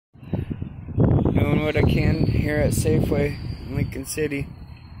doing what I can here at Safeway in Lincoln City.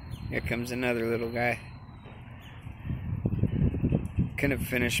 Here comes another little guy. Couldn't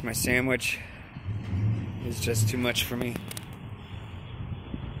finish my sandwich. It's just too much for me.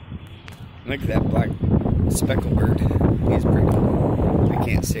 Look at that black speckled bird. He's pretty. I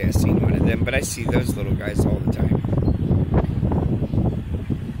can't say I've seen one of them, but I see those little guys all the time.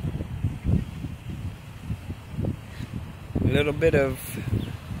 A little bit of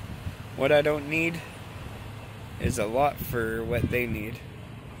what I don't need is a lot for what they need.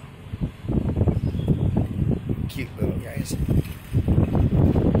 Cute little guys.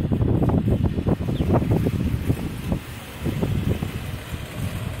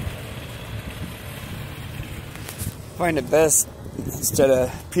 Find it best, instead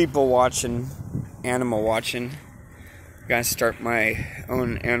of people watching, animal watching, I'm gonna start my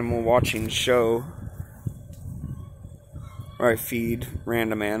own animal watching show where I feed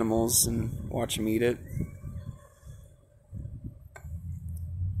random animals and watch them eat it.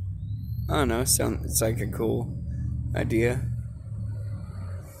 I don't know, it's like a cool idea.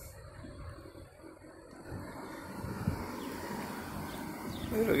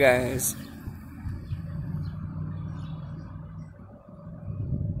 Little guys.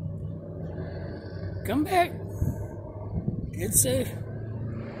 Come back. It's safe.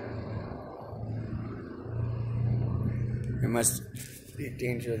 There must be a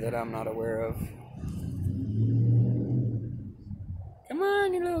danger that I'm not aware of. Come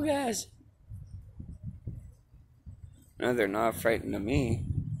on, you little guys. No, they're not frightened of me.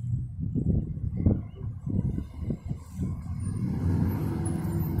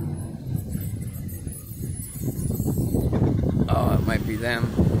 Oh, it might be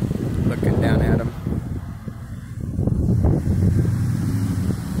them looking down at them.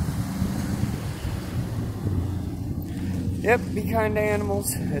 Yep, be kind to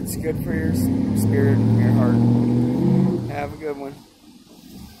animals. It's good for your spirit and your heart. Have a good one.